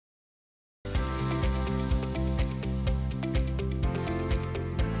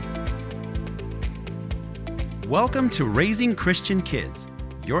Welcome to Raising Christian Kids.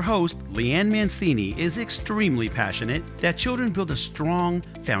 Your host, Leanne Mancini, is extremely passionate that children build a strong,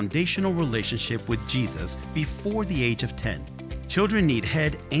 foundational relationship with Jesus before the age of 10. Children need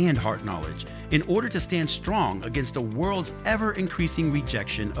head and heart knowledge in order to stand strong against the world's ever-increasing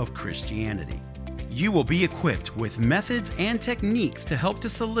rejection of Christianity. You will be equipped with methods and techniques to help to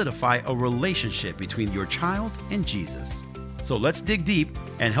solidify a relationship between your child and Jesus. So let's dig deep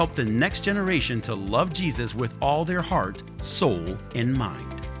and help the next generation to love Jesus with all their heart, soul, and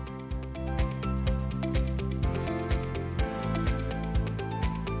mind.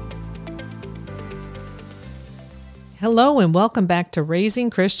 Hello and welcome back to Raising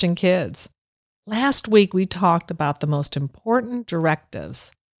Christian Kids. Last week we talked about the most important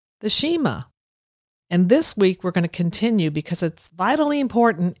directives, the Shema. And this week we're going to continue because it's vitally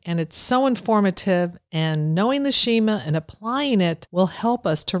important and it's so informative, and knowing the Shema and applying it will help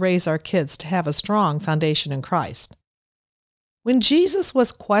us to raise our kids to have a strong foundation in Christ. When Jesus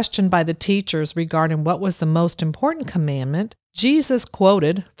was questioned by the teachers regarding what was the most important commandment, Jesus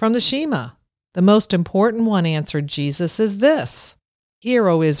quoted from the Shema. The most important one, answered Jesus, is this: Hear,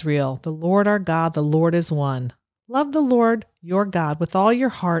 O Israel, the Lord our God, the Lord is one. Love the Lord your God with all your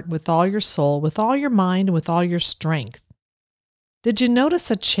heart, with all your soul, with all your mind, and with all your strength. Did you notice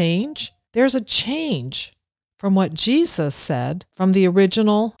a change? There's a change from what Jesus said from the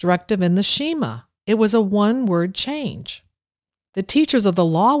original directive in the Shema. It was a one-word change. The teachers of the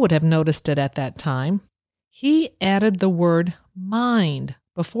law would have noticed it at that time. He added the word mind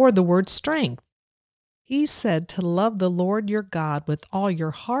before the word strength. He said to love the Lord your God with all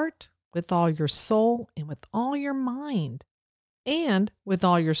your heart, with all your soul, and with all your mind, and with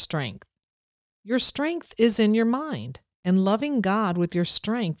all your strength. Your strength is in your mind, and loving God with your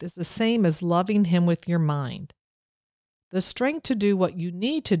strength is the same as loving Him with your mind. The strength to do what you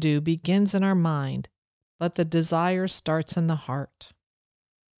need to do begins in our mind, but the desire starts in the heart.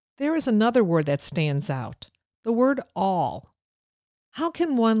 There is another word that stands out, the word all. How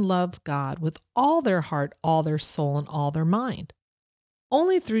can one love God with all their heart, all their soul, and all their mind?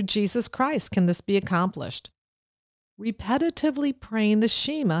 Only through Jesus Christ can this be accomplished. Repetitively praying the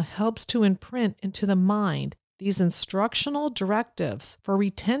Shema helps to imprint into the mind these instructional directives for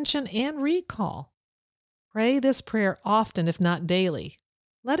retention and recall. Pray this prayer often, if not daily.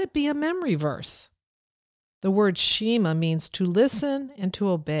 Let it be a memory verse. The word Shema means to listen and to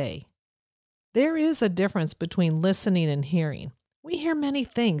obey. There is a difference between listening and hearing. We hear many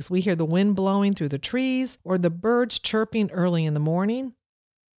things. We hear the wind blowing through the trees or the birds chirping early in the morning.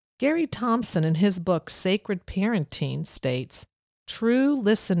 Gary Thompson, in his book Sacred Parenting, states, "True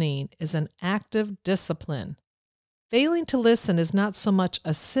listening is an active discipline. Failing to listen is not so much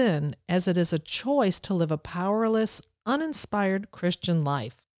a sin as it is a choice to live a powerless, uninspired Christian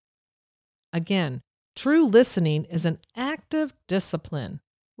life." Again, true listening is an active discipline.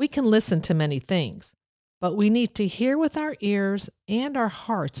 We can listen to many things, but we need to hear with our ears and our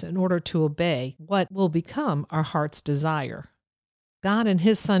hearts in order to obey what will become our heart's desire. God and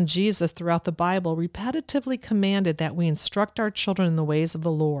His Son Jesus throughout the Bible repetitively commanded that we instruct our children in the ways of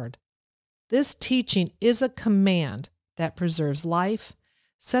the Lord. This teaching is a command that preserves life,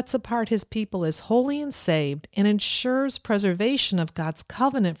 sets apart His people as holy and saved, and ensures preservation of God's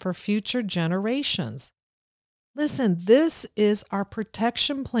covenant for future generations. Listen, this is our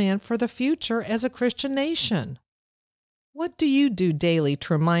protection plan for the future as a Christian nation. What do you do daily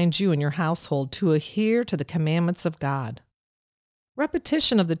to remind you and your household to adhere to the commandments of God?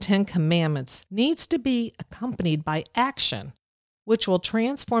 Repetition of the 10 Commandments needs to be accompanied by action, which will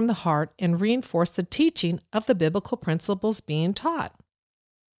transform the heart and reinforce the teaching of the biblical principles being taught.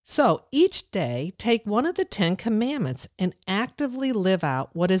 So each day, take one of the 10 Commandments and actively live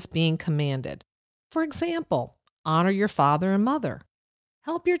out what is being commanded. For example, honor your father and mother.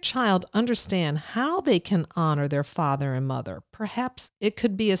 Help your child understand how they can honor their father and mother. Perhaps it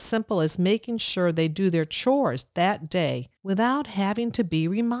could be as simple as making sure they do their chores that day without having to be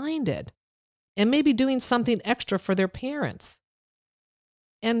reminded, and maybe doing something extra for their parents.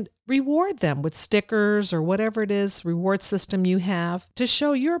 And reward them with stickers or whatever it is, reward system you have, to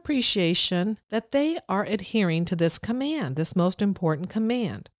show your appreciation that they are adhering to this command, this most important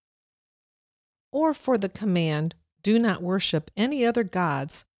command. Or for the command, do not worship any other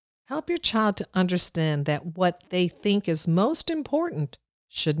gods, help your child to understand that what they think is most important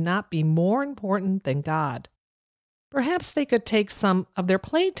should not be more important than God. Perhaps they could take some of their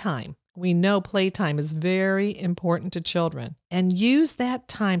playtime. We know playtime is very important to children, and use that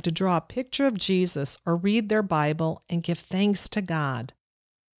time to draw a picture of Jesus or read their Bible and give thanks to God.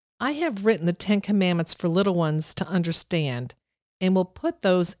 I have written the 10 Commandments for little ones to understand, and will put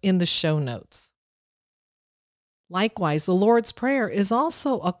those in the show notes. Likewise, the Lord's Prayer is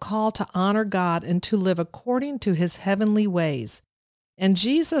also a call to honor God and to live according to his heavenly ways. And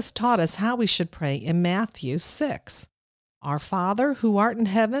Jesus taught us how we should pray in Matthew 6. Our Father, who art in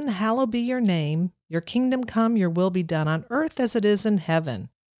heaven, hallowed be your name. Your kingdom come, your will be done on earth as it is in heaven.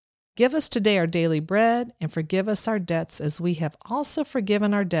 Give us today our daily bread, and forgive us our debts as we have also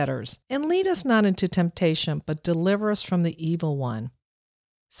forgiven our debtors. And lead us not into temptation, but deliver us from the evil one.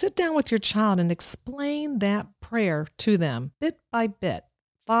 Sit down with your child and explain that prayer to them, bit by bit.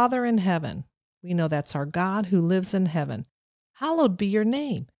 Father in heaven, we know that's our God who lives in heaven. Hallowed be your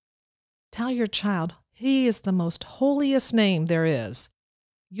name. Tell your child, he is the most holiest name there is.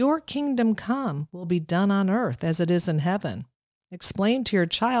 Your kingdom come will be done on earth as it is in heaven. Explain to your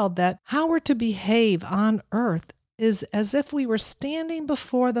child that how we're to behave on earth is as if we were standing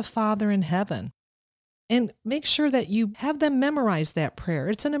before the Father in heaven. And make sure that you have them memorize that prayer.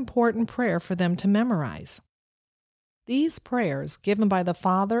 It's an important prayer for them to memorize. These prayers given by the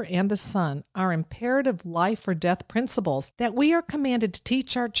Father and the Son are imperative life or death principles that we are commanded to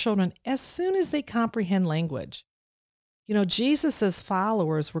teach our children as soon as they comprehend language. You know, Jesus'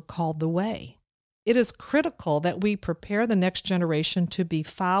 followers were called the Way. It is critical that we prepare the next generation to be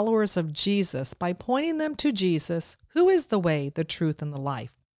followers of Jesus by pointing them to Jesus, who is the way, the truth, and the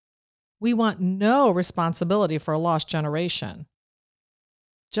life. We want no responsibility for a lost generation.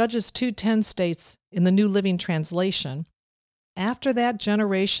 Judges 2:10 states in the New Living Translation, "After that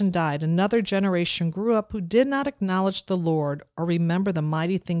generation died, another generation grew up who did not acknowledge the Lord or remember the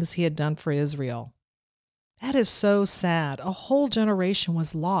mighty things he had done for Israel." That is so sad. A whole generation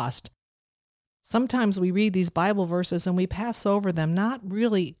was lost. Sometimes we read these Bible verses and we pass over them, not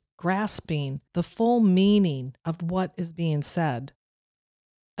really grasping the full meaning of what is being said.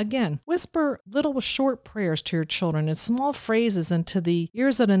 Again, whisper little short prayers to your children in small phrases into the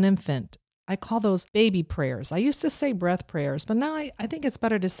ears of an infant. I call those baby prayers. I used to say breath prayers, but now I think it's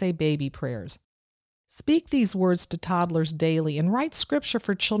better to say baby prayers. Speak these words to toddlers daily and write scripture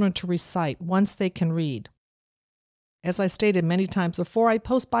for children to recite once they can read. As I stated many times before, I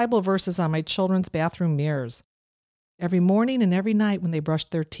post Bible verses on my children's bathroom mirrors. Every morning and every night when they brush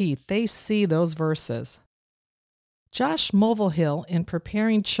their teeth, they see those verses. Josh Mulvihill, in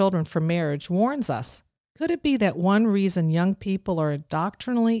Preparing Children for Marriage, warns us, could it be that one reason young people are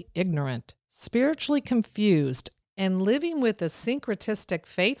doctrinally ignorant, spiritually confused, and living with a syncretistic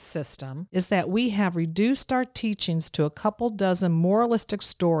faith system is that we have reduced our teachings to a couple dozen moralistic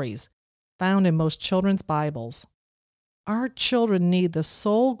stories found in most children's Bibles? Our children need the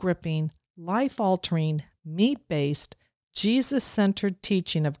soul-gripping, life-altering, meat-based, Jesus-centered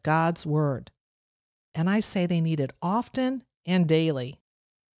teaching of God's Word. And I say they need it often and daily.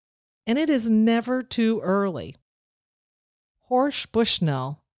 And it is never too early. Horst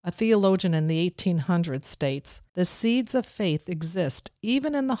Bushnell, a theologian in the 1800s, states, "The seeds of faith exist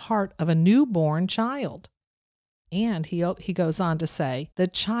even in the heart of a newborn child." And he goes on to say, the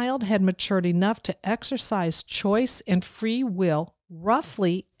child had matured enough to exercise choice and free will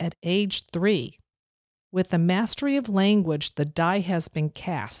roughly at age 3. With the mastery of language, the die has been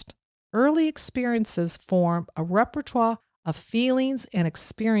cast. Early experiences form a repertoire of feelings and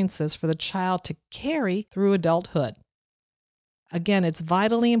experiences for the child to carry through adulthood. Again, it's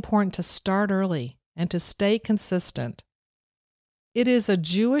vitally important to start early and to stay consistent. It is a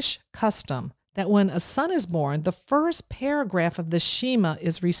Jewish custom that when a son is born, the first paragraph of the Shema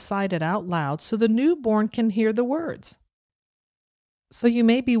is recited out loud so the newborn can hear the words. So you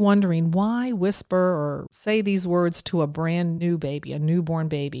may be wondering, why whisper or say these words to a brand new baby, a newborn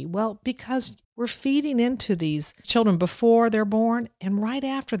baby? Well, because we're feeding into these children before they're born and right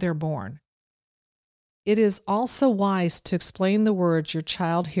after they're born. It is also wise to explain the words your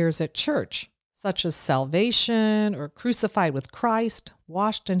child hears at church, such as salvation or crucified with Christ,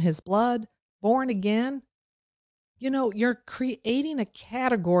 washed in his blood, born again. You know, you're creating a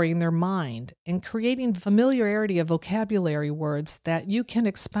category in their mind and creating familiarity of vocabulary words that you can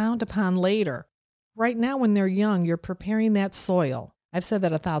expound upon later. Right now, when they're young, you're preparing that soil. I've said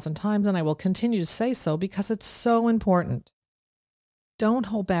that 1,000 times, and I will continue to say so because it's so important. Don't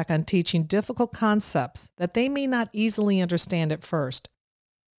hold back on teaching difficult concepts that they may not easily understand at first.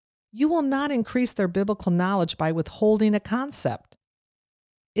 You will not increase their biblical knowledge by withholding a concept.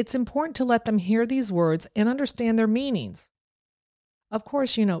 It's important to let them hear these words and understand their meanings. Of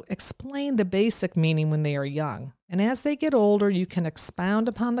course, explain the basic meaning when they are young, and as they get older, you can expound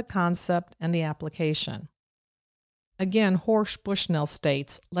upon the concept and the application. Again, Horst Bushnell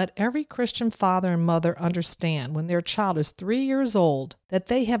states, let every Christian father and mother understand when their child is 3 years old that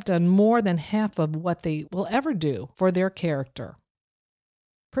they have done more than half of what they will ever do for their character.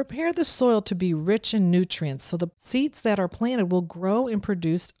 Prepare the soil to be rich in nutrients so the seeds that are planted will grow and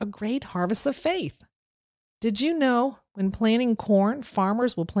produce a great harvest of faith. Did you know when planting corn,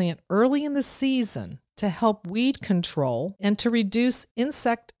 farmers will plant early in the season to help weed control and to reduce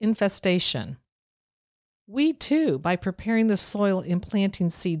insect infestation? We too, by preparing the soil and planting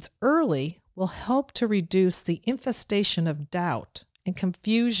seeds early, will help to reduce the infestation of doubt and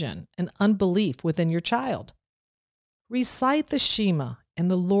confusion and unbelief within your child. Recite the Shema and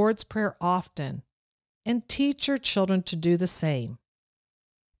the Lord's Prayer often, and teach your children to do the same.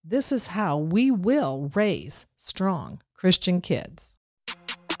 This is how we will raise strong Christian kids.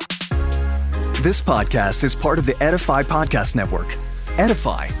 This podcast is part of the Edify Podcast Network.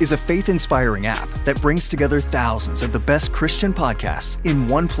 Edify is a faith-inspiring app that brings together thousands of the best Christian podcasts in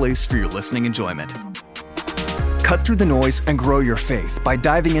one place for your listening enjoyment. Cut through the noise and grow your faith by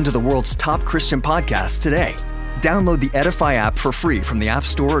diving into the world's top Christian podcasts today. Download the Edify app for free from the App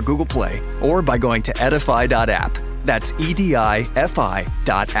Store or Google Play, or by going to edify.app. That's edifi.app.